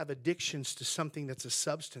people that have addictions to something that's a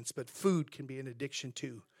substance, but food can be an addiction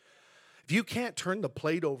too. If you can't turn the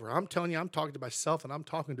plate over, I'm telling you, I'm talking to myself and I'm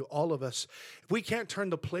talking to all of us. If we can't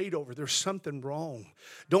turn the plate over, there's something wrong.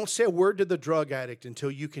 Don't say a word to the drug addict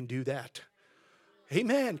until you can do that.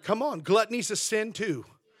 Amen. Come on. Gluttony's a sin too.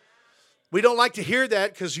 We don't like to hear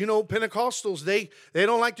that because, Pentecostals, they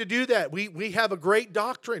don't like to do that. We have a great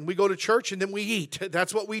doctrine. We go to church and then we eat.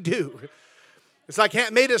 That's what we do. It's like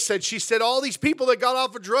Aunt Maida said. She said all these people that got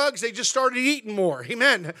off of drugs, they just started eating more.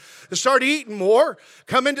 Amen. They started eating more.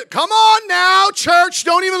 Come on now, church.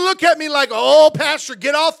 Don't even look at me like, oh, pastor,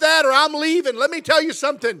 get off that or I'm leaving. Let me tell you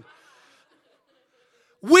something.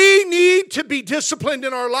 We need to be disciplined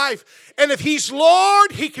in our life. And if he's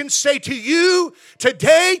Lord, he can say to you,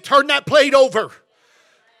 today, turn that plate over.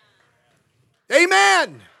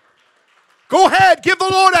 Amen. Go ahead. Give the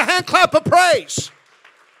Lord a hand clap of praise.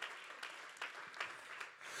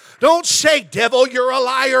 Don't say, devil, you're a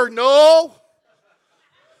liar. No.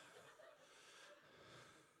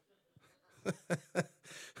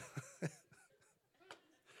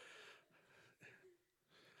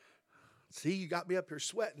 See, you got me up here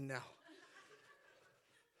sweating now.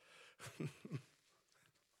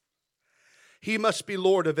 He must be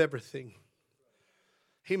Lord of everything.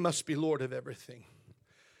 He must be Lord of everything.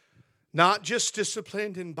 Not just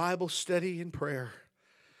disciplined in Bible study and prayer.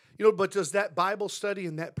 But does that Bible study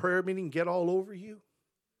and that prayer meeting get all over you?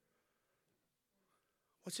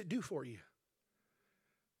 What's it do for you? You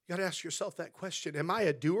got to ask yourself that question. Am I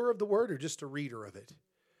a doer of the word or just a reader of it?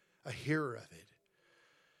 A hearer of it?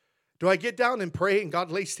 Do I get down and pray and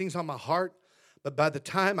God lays things on my heart, but by the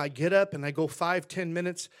time I get up and I go 5-10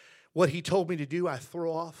 minutes, what he told me to do, I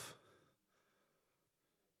throw off?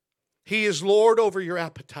 He is Lord over your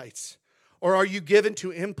appetites. Or are you given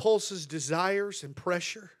to impulses, desires, and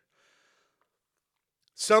pressure?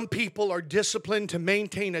 Some people are disciplined to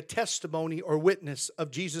maintain a testimony or witness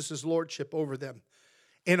of Jesus' lordship over them.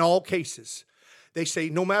 In all cases, they say,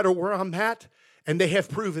 no matter where I'm at, and they have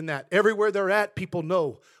proven that. Everywhere they're at, people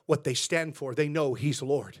know what they stand for. They know he's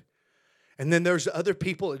Lord. And then there's other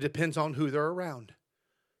people, it depends on who they're around.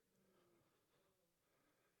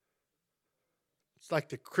 It's like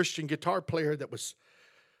the Christian guitar player that was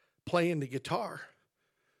playing the guitar.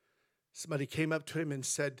 Somebody came up to him and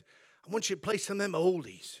said, I want you to play some of them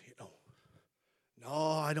oldies. No,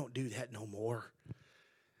 I don't do that no more.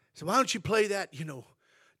 So why don't you play that,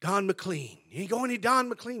 Don McLean? You ain't going to Don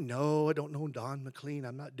McLean? No, I don't know Don McLean.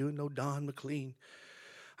 I'm not doing no Don McLean.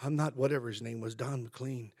 I'm not whatever his name was, Don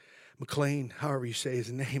McLean. McLean, however you say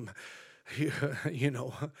his name.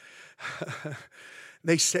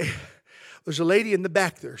 They say, there's a lady in the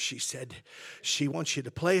back there, she said, she wants you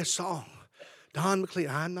to play a song. Don McLean.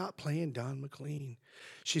 I'm not playing Don McLean.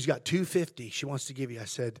 She's got $250 she wants to give you. I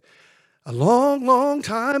said, a long, long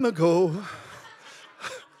time ago.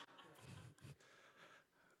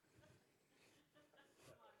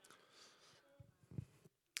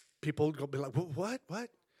 People will be like, what? What?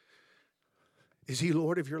 Is he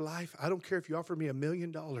Lord of your life? I don't care if you offer me $1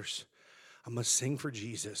 million. I'm going to sing for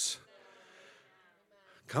Jesus.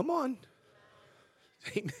 Come on.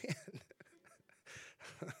 Amen.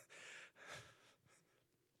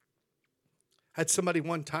 I had somebody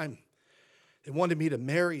one time, they wanted me to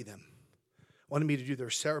marry them, wanted me to do their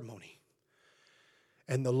ceremony.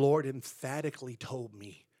 And the Lord emphatically told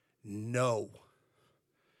me, no.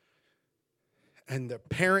 And the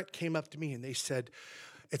parent came up to me and they said,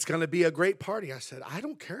 it's going to be a great party. I said, I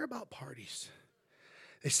don't care about parties.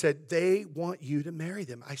 They said, they want you to marry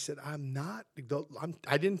them. I said, I'm not.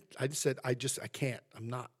 I can't. I'm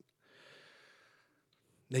not.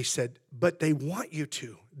 They said, but they want you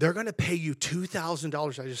to. They're going to pay you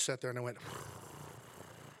 $2,000. I just sat there and I went,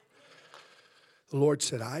 the Lord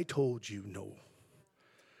said, I told you no.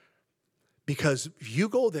 Because if you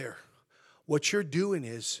go there, what you're doing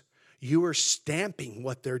is you are stamping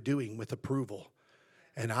what they're doing with approval.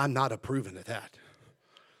 And I'm not approving of that.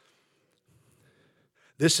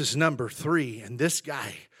 This is number 3. And this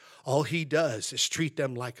guy, all he does is treat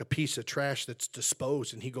them like a piece of trash that's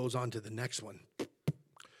disposed. And he goes on to the next one.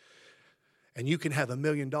 And you can have $1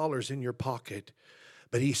 million in your pocket.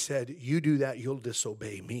 But he said, you do that, you'll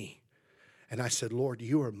disobey me. And I said, Lord,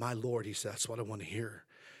 you are my Lord. He said, that's what I want to hear.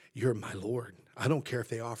 You're my Lord. I don't care if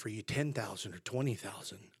they offer you $10,000 or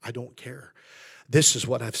 $20,000. I don't care. This is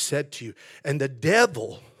what I've said to you. And the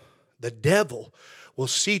devil will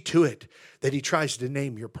see to it that he tries to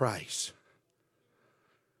name your price.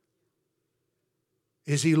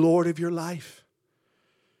 Is he Lord of your life?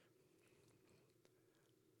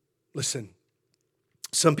 Listen,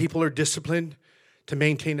 some people are disciplined to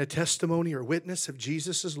maintain a testimony or witness of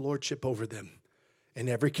Jesus' lordship over them. In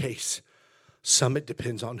every case, some it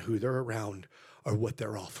depends on who they're around or what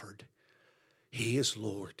they're offered. He is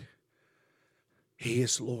Lord. He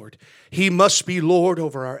is Lord. He must be Lord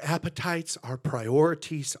over our appetites, our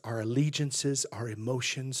priorities, our allegiances, our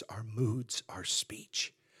emotions, our moods, our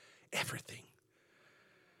speech, everything.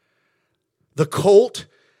 The colt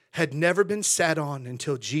had never been sat on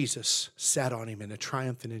until Jesus sat on him in a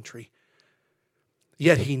triumphant entry.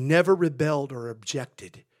 Yet he never rebelled or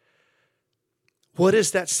objected. What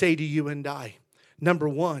does that say to you and I? Number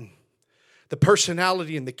 1, the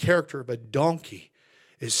personality and the character of a donkey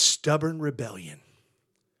is stubborn rebellion.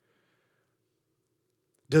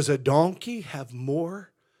 Does a donkey have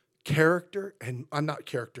more character and not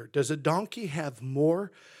character? Does a donkey have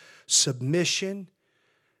more submission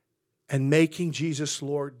and making Jesus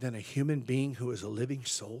Lord than a human being who is a living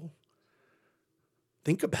soul?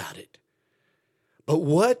 Think about it. But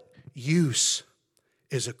what use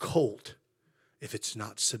is a colt if it's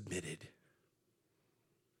not submitted?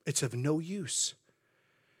 It's of no use.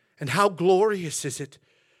 And how glorious is it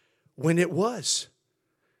when it was?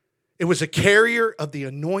 It was a carrier of the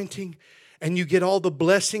anointing, and you get all the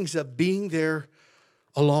blessings of being there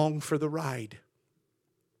along for the ride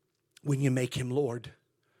when you make him Lord.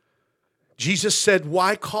 Jesus said,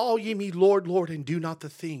 why call ye me Lord, Lord, and do not the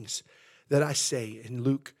things that I say, in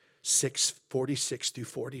Luke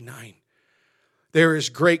 6:46-49. There is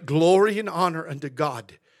great glory and honor unto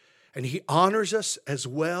God, and he honors us as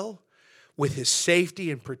well with his safety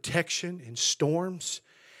and protection in storms,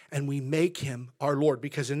 and we make him our Lord.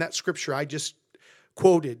 Because in that scripture I just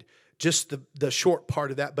quoted just the short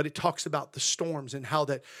part of that, but it talks about the storms and how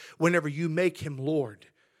that whenever you make him Lord,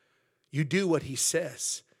 you do what he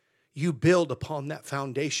says. You build upon that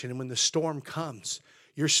foundation, and when the storm comes,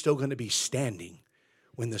 you're still going to be standing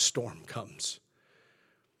when the storm comes.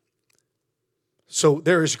 So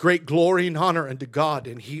there is great glory and honor unto God,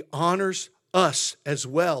 and he honors us as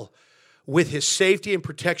well with his safety and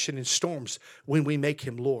protection in storms when we make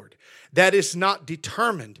him Lord. That is not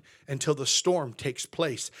determined until the storm takes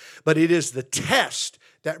place, but it is the test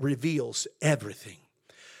that reveals everything.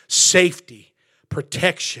 Safety,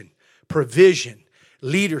 protection, provision,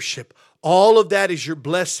 leadership, all of that is your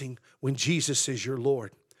blessing when Jesus is your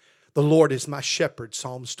Lord. The Lord is my shepherd,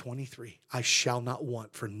 Psalms 23. I shall not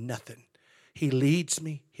want for nothing. He leads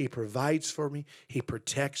me. He provides for me. He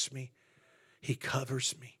protects me. He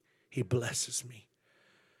covers me. He blesses me.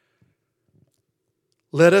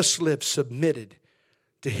 Let us live submitted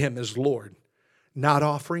to Him as Lord, not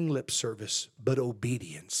offering lip service, but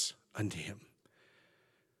obedience unto Him.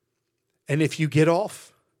 And if you get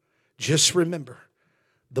off, just remember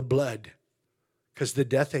the blood, because the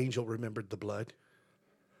death angel remembered the blood.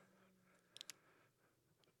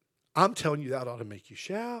 I'm telling you, that ought to make you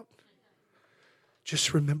shout.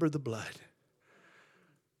 Just remember the blood.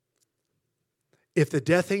 If the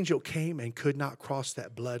death angel came and could not cross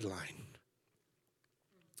that bloodline,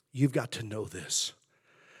 you've got to know this.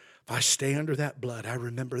 If I stay under that blood, I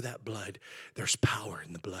remember that blood. There's power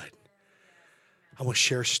in the blood. I want to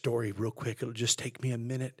share a story real quick. It'll just take me a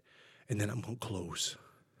minute, and then I'm going to close.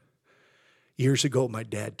 Years ago, my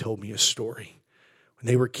dad told me a story. When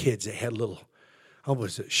they were kids, they had a little, I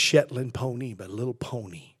was a Shetland pony, but a little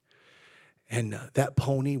pony. And that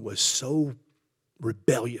pony was so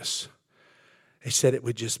rebellious. They said it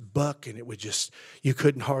would just buck and it would just, you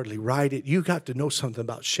couldn't hardly ride it. You got to know something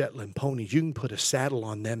about Shetland ponies. You can put a saddle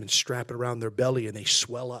on them and strap it around their belly and they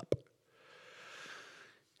swell up.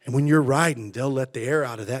 And when you're riding, they'll let the air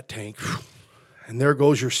out of that tank. And there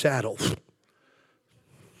goes your saddle.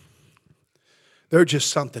 They're just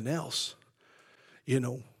something else, you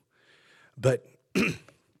know. But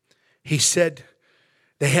he said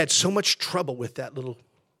they had so much trouble with that little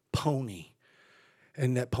pony.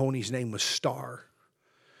 And that pony's name was Star.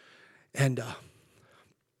 And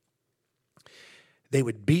they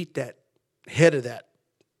would beat that head of that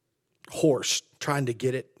horse, trying to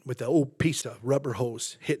get it with an old piece of rubber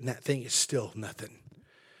hose. Hitting that thing is still nothing.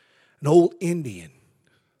 An old Indian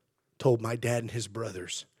told my dad and his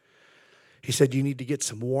brothers, he said, you need to get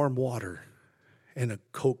some warm water in a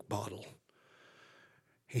Coke bottle.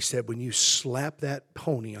 He said, when you slap that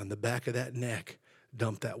pony on the back of that neck,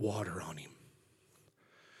 dump that water on him.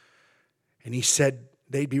 And he said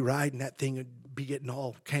they'd be riding that thing and be getting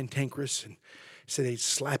all cantankerous. And he said they'd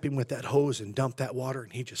slap him with that hose and dump that water.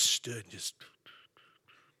 And he just stood, just.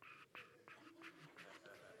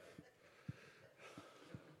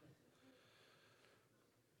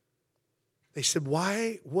 They said,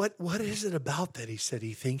 why? What is it about that? He said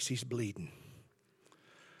he thinks he's bleeding.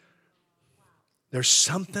 There's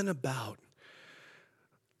something about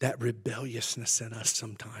that rebelliousness in us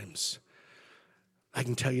sometimes. I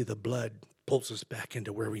can tell you the blood pulls us back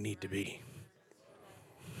into where we need to be.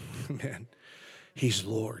 Man, He's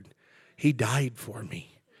Lord. He died for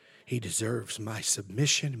me. He deserves my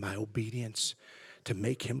submission, my obedience to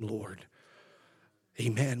make Him Lord.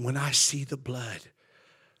 Amen. When I see the blood,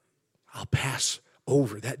 I'll pass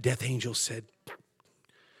over. That death angel said,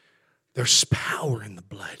 there's power in the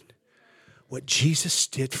blood. What Jesus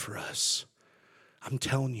did for us, I'm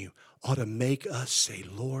telling you, ought to make us say,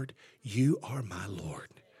 Lord, you are my Lord.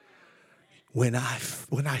 When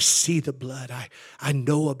I see the blood, I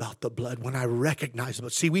know about the blood. When I recognize it.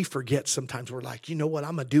 But see, we forget sometimes. We're like, you know what?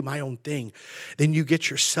 I'm going to do my own thing. Then you get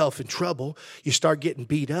yourself in trouble. You start getting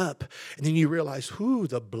beat up. And then you realize,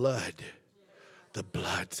 the blood. The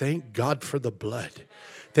blood. Thank God for the blood.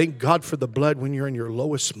 Thank God for the blood when you're in your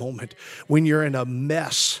lowest moment. When you're in a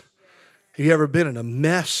mess. Have you ever been in a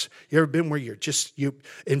mess? You ever been where you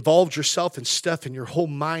involved yourself in stuff and your whole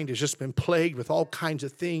mind has just been plagued with all kinds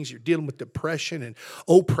of things? You're dealing with depression and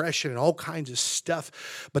oppression and all kinds of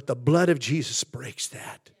stuff. But the blood of Jesus breaks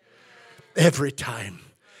that. Every time.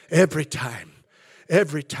 Every time.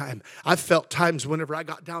 Every time. I felt times whenever I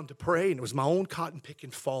got down to pray, and it was my own cotton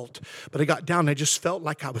picking fault, but I got down and I just felt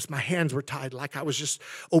like my hands were tied, like I was just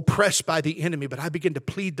oppressed by the enemy. But I began to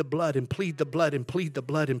plead the blood and plead the blood and plead the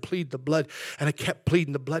blood and plead the blood. And I kept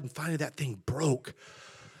pleading the blood, and finally that thing broke.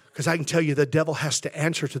 Because I can tell you the devil has to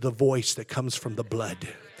answer to the voice that comes from the blood.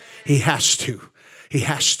 He has to. He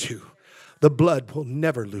has to. The blood will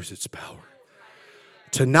never lose its power.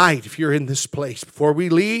 Tonight, if you're in this place, before we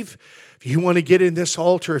leave, if you want to get in this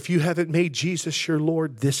altar, if you haven't made Jesus your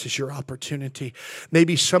Lord, this is your opportunity.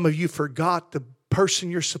 Maybe some of you forgot the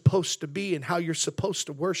person you're supposed to be and how you're supposed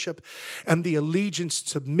to worship and the allegiance,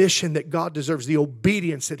 submission that God deserves, the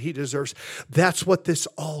obedience that He deserves. That's what this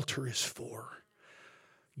altar is for.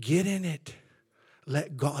 Get in it.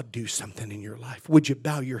 Let God do something in your life. Would you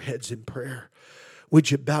bow your heads in prayer?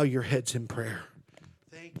 Would you bow your heads in prayer?